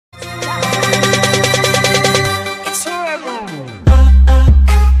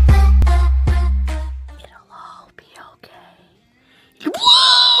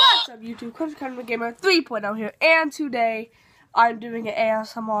CrunchComedyGamer 3.0 here, and today I'm doing an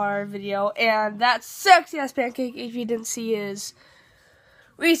ASMR video, and that sexy ass pancake, if you didn't see his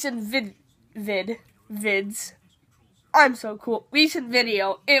recent vids, I'm so cool, recent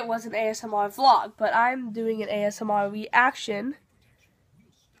video, it was an ASMR vlog, but I'm doing an ASMR reaction,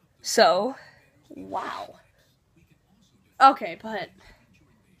 so, wow. Okay,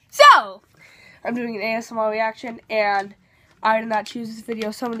 so, I'm doing an ASMR reaction, and I did not choose this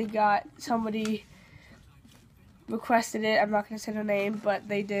video. Somebody requested it. I'm not gonna say their name, but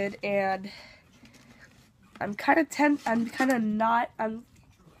they did, and I'm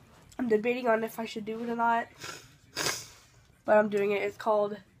debating on if I should do it or not, but I'm doing it. It's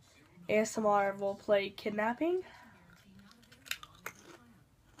called ASMR Roleplay Kidnapping.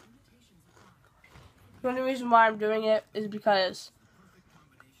 The only reason why I'm doing it is because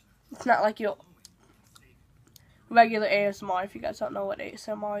it's not like regular ASMR. If you guys don't know what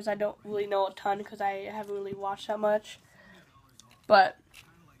ASMR is, I don't really know a ton because I haven't really watched that much. But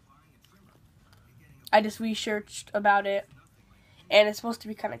I just researched about it, and it's supposed to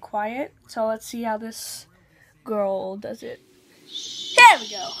be kind of quiet. So let's see how this girl does it. There we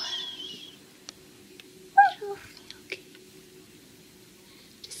go.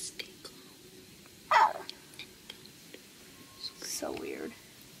 So weird.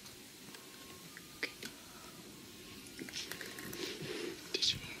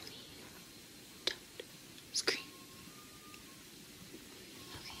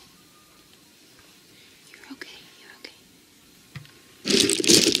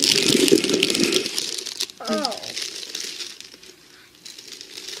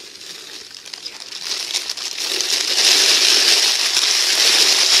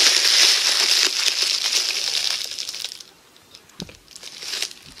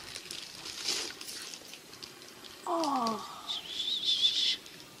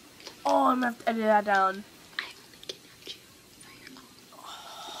 Oh, I'm gonna have to edit that down. I only kidnapped you for your own.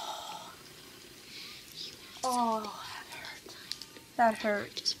 Oh, that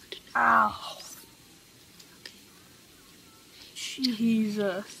hurt. Ow.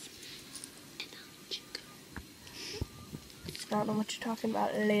 Jesus. I don't know what you're talking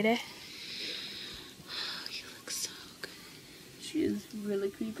about, lady. Oh, you look so good. She is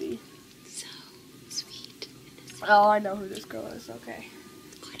really creepy. So sweet. Oh, I know who this girl is. Okay.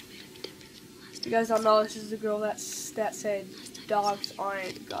 You guys don't know, this is the girl that said dogs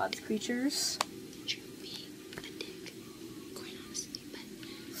aren't God's creatures.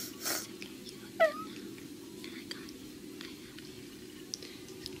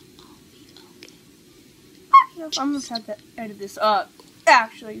 I'm gonna have to edit this up.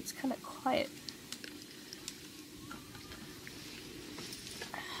 Actually, it's kind of quiet.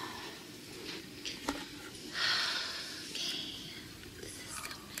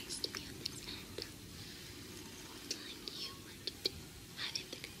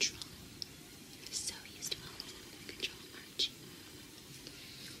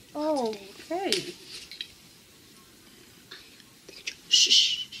 Oh, okay.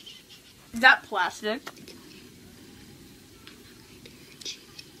 Shh. Is that plastic?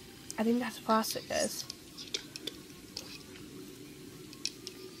 I think that's plastic, guys.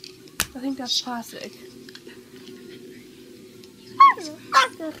 I think that's plastic.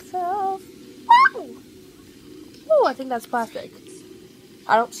 Oh, I think that's plastic.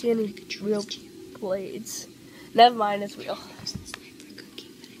 I don't see any real blades. Never mind, it's real.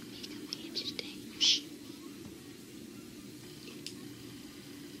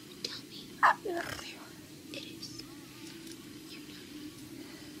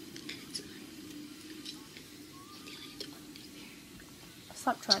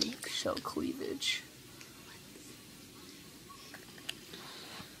 Stop trying to show cleavage.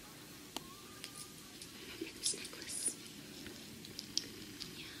 This necklace.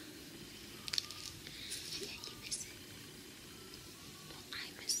 Yeah. Yeah, you miss it. Well, I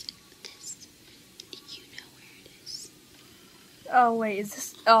miss it. This. You know where it is. Oh wait, is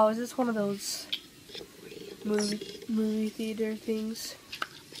this one of those movie theater things?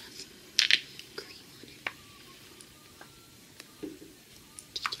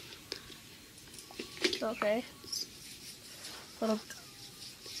 Okay.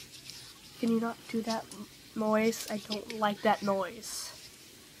 Can you not do that noise? I don't like that noise.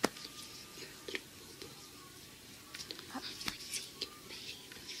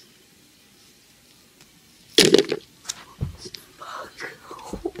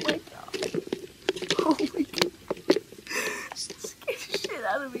 Oh my god. Oh my god. That scared the shit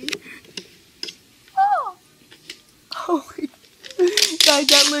out of me. Oh. Oh my god.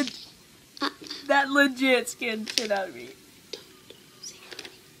 Guys, that legit scared the shit out of me.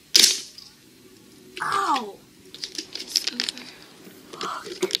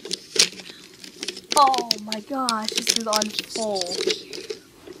 Oh my gosh, this is on full.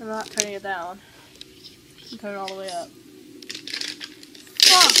 I'm not turning it down. I'm turning it all the way up.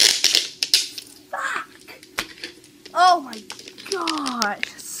 Fuck! Fuck! Oh my gosh,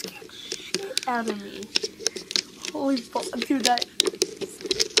 that scared the shit out of me. Holy fuck, dude,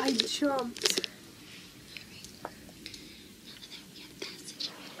 I jumped.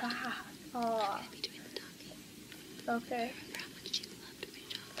 Ah, oh. Okay.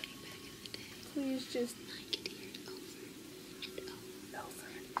 Please just over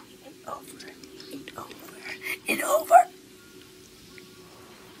and over and over and over.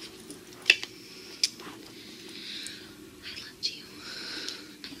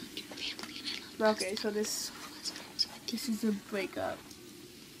 Okay, so this is a breakup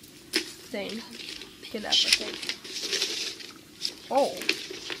thing. Kidnapping thing. Oh.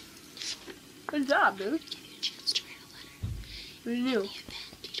 Good job, dude. Who knew?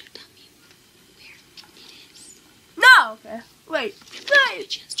 No! Okay. Wait.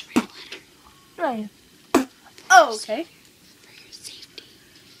 Right. Oh, okay.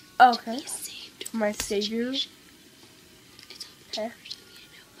 Okay. For my savior. Okay.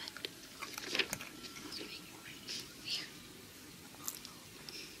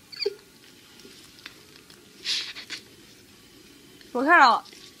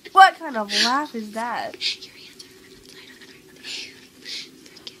 What kind of laugh is that?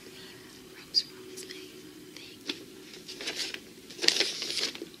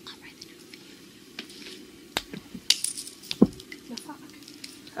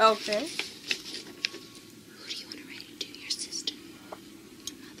 Okay. Who do you want to write it to? Your sister?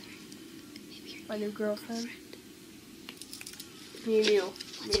 Your mother? Maybe your My new girlfriend. friend? Me and you.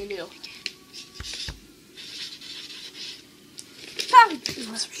 Me and you.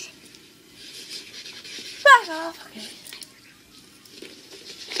 Back off. Okay.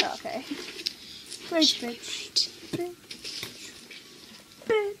 Okay. Great bitch.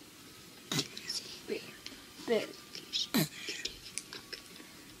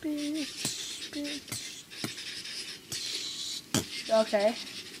 Okay.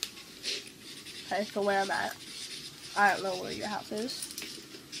 Okay, so where I'm at. I don't know where your house is.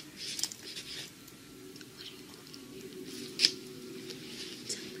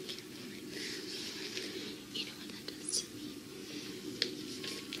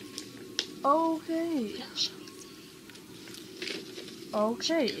 Okay.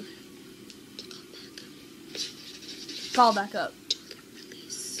 Okay. Call back up.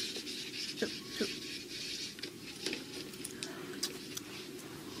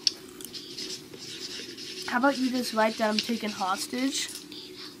 How about you just write that I'm taken hostage?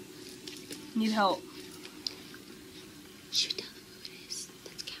 Need help. Should tell them who it is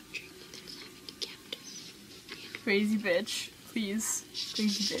that's capturing me. That's having to capture. Crazy bitch. Please.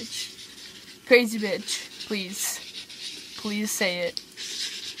 Crazy bitch. Crazy bitch. Please. Please say it.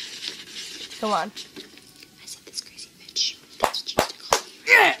 Come on. I said this crazy bitch. That's what you used to call me.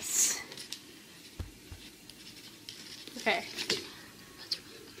 Yes! Okay. What's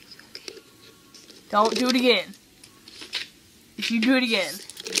wrong? Are you okay? Don't do it again. If you do it again,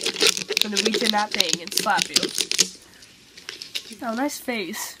 I'm gonna reach in that thing and slap you. Oh, nice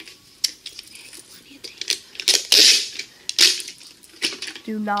face.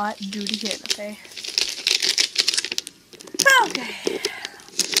 Do not do it again, okay? Okay.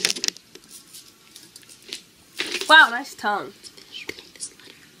 Wow, nice tongue.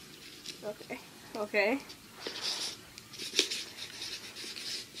 Okay. Okay.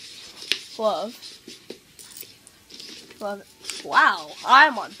 Love. Love. Wow,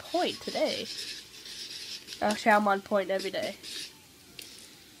 I'm on point today. Actually, I'm on point every day.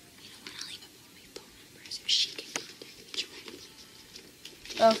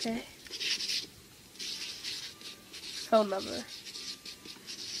 Okay. Phone number.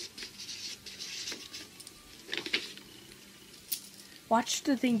 Watch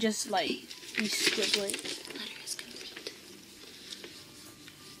the thing just like be scribbling. The letter is complete.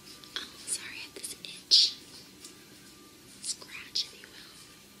 Oh, sorry, I have this itch. Scratch, if you will.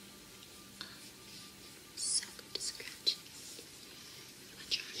 So good to scratch.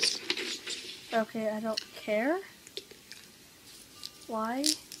 What's your scratch? Okay, I don't care. Why?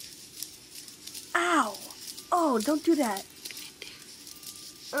 Ow! Oh, don't do that.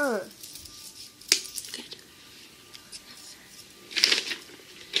 Good.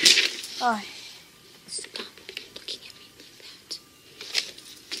 Oh. Stop looking at me like that.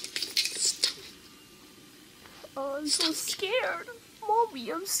 Stop. Oh, I'm so scared.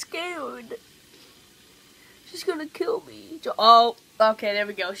 Mommy, I'm scared. She's gonna kill me. Oh, okay, there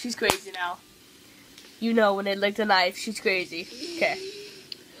we go. She's crazy now. You know, when they lick the knife, she's crazy. Okay.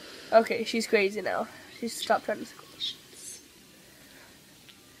 Okay, she's crazy now. She's stopped trying to squeeze.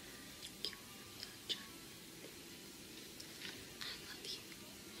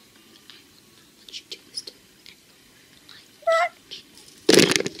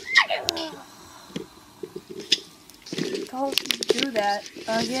 Don't do that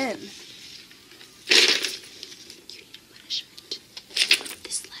again.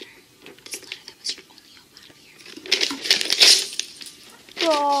 This letter that was your only hope out of here.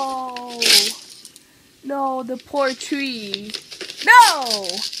 No. No, the poor tree. No!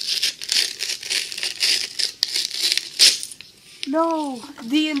 No,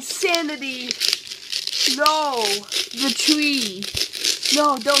 the insanity. No, the tree.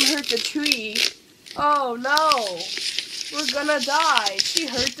 No, don't hurt the tree. Oh no, we're gonna die. She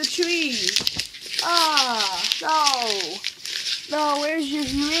hurt the tree. Ah, no. No, where's your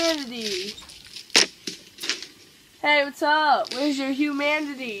humanity? Hey, what's up? Where's your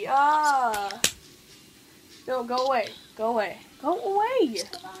humanity? Ah. No, go away. Go away. Go away.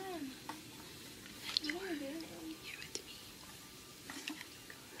 Come on. You're with me.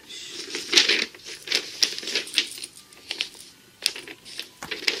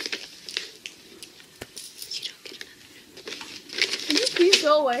 You don't get another. Can you please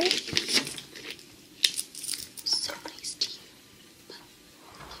go away? So nice to you. But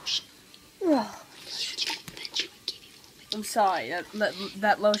lotion. I'm sorry.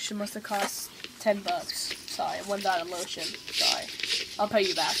 That lotion must have cost $10. Sorry, $1 lotion. Sorry. I'll pay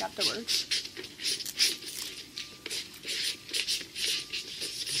you back afterwards.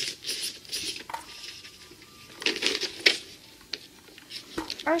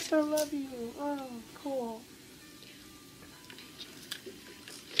 I still love you. Oh, cool.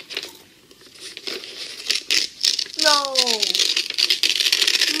 No.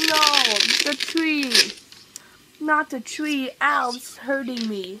 No, the tree. Not the tree. Ow, it's hurting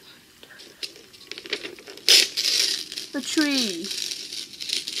me. The tree.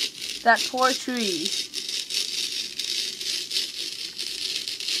 That poor tree.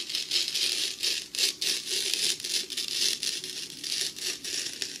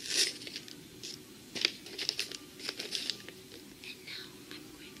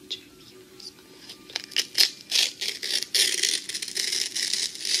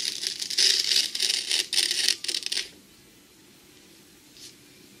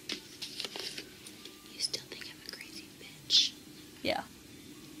 Yeah.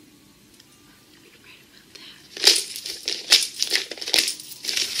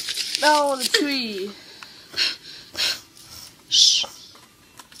 No, the tree. Shh.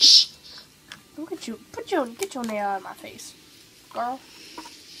 Shh. Look at you. Get your nail out of my face, girl.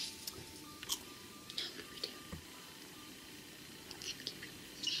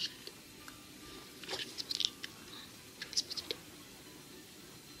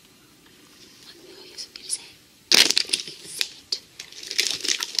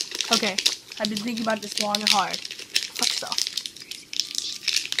 Okay, I've been thinking about this long and hard. Fuck yourself.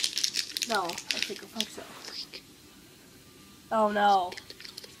 No, I think fuck yourself. Oh no.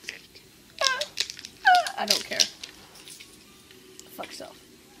 I don't care. Fuck yourself.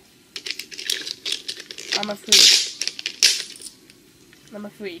 I'm a freak. I'm a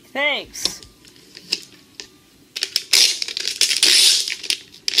freak. Thanks.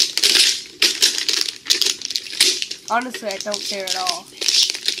 Honestly, I don't care at all.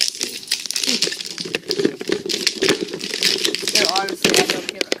 No, honestly, I don't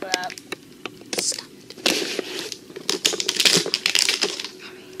give a crap. Stop it.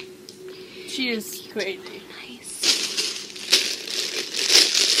 She is crazy. Nice.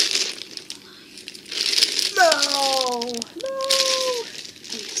 No! No! Oh,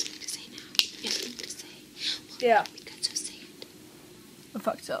 you have something to say now. You have something to say. Well, Yeah. we got so say it. Go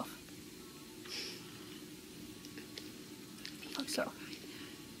fuck yourself. Fuck yourself.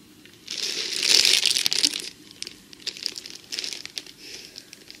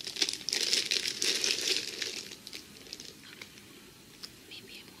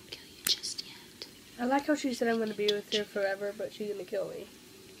 Maybe I won't kill you just yet. I like how she said I'm gonna be with her forever, but she's gonna kill me.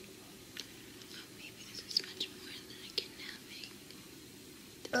 Maybe this is much more than a kidnapping.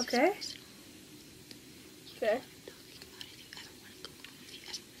 Okay. Okay. Don't think about it. If you ever want to go home, if you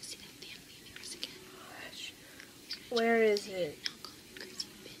ever want to see that family of yours again, Where is it? don't call me crazy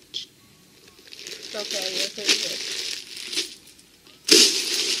bitch. Okay, yes, it is.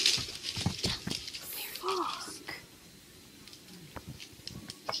 Tell me where it is. Fuck.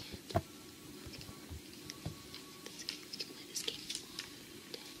 We can play this game long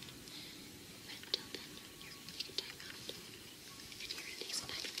dead. But until then, you're gonna take a time out. And you're gonna take some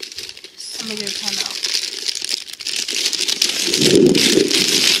time to think about this. I'm gonna get a timeout.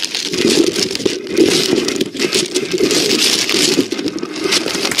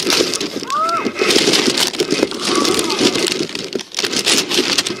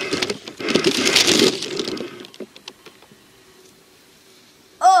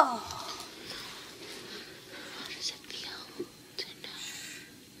 Oh. How does it feel to know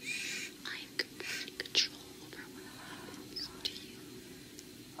I have complete control over what happens to you?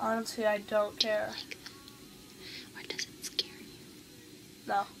 Honestly, I don't care. Like that? Or does it scare you?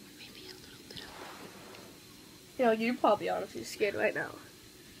 No. Or maybe a little bit of both? You know, you're probably honestly scared right now.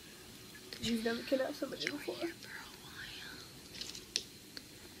 Because you've never kidnapped somebody You were before. here for a while.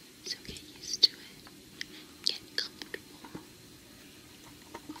 So get used to it. Get comfortable.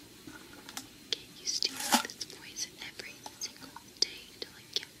 Get used to this voice every single day until I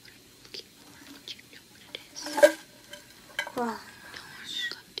get what I'm looking for. But you know what it is. No harm will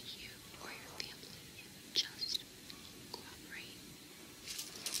come to you or your family. Just cooperate.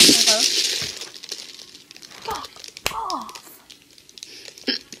 Fuck off.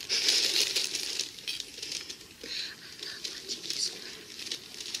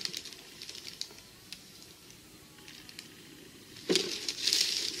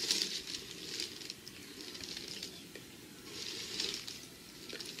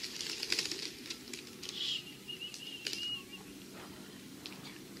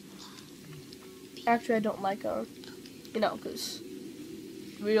 Actually, I don't like her. You know, because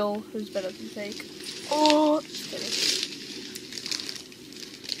real is better than fake. Oh, just kidding.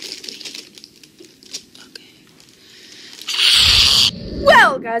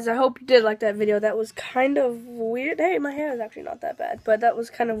 Well, guys, I hope you did like that video. That was kind of weird. Hey, my hair is actually not that bad, but that was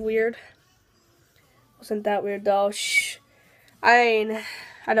kind of weird. Wasn't that weird though? Shh. I mean,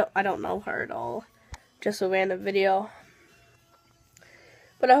 I don't know her at all. Just a random video.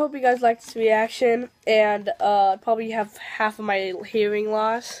 But I hope you guys liked this reaction, and probably have half of my hearing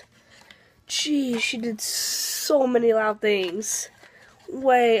loss. Jeez, she did so many loud things.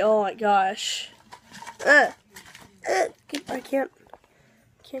 Wait, oh my gosh. I can't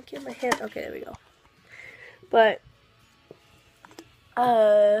get my hand. Okay, there we go. But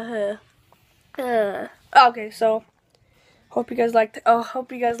okay, so hope you guys liked.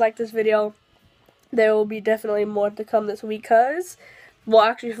 Hope you guys liked this video. There will be definitely more to come this week, well,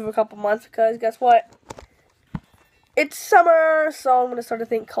 actually for a couple months, because guess what? It's summer, so I'm gonna start a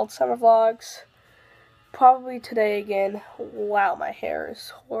thing called summer vlogs. Probably today again. Wow, my hair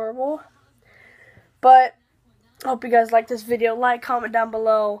is horrible. But hope you guys like this video. Like, comment down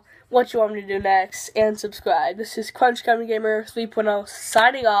below what you want me to do next, and subscribe. This is CrunchComedyGamer 3.0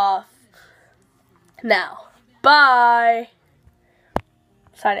 signing off. Now, bye.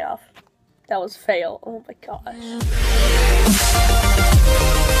 Signing off. That was fail. Oh my gosh.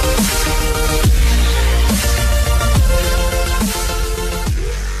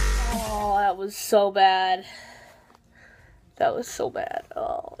 Oh, that was so bad. That was so bad.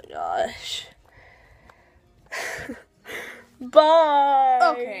 Oh my gosh. Bye.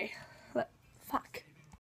 Okay. Fuck.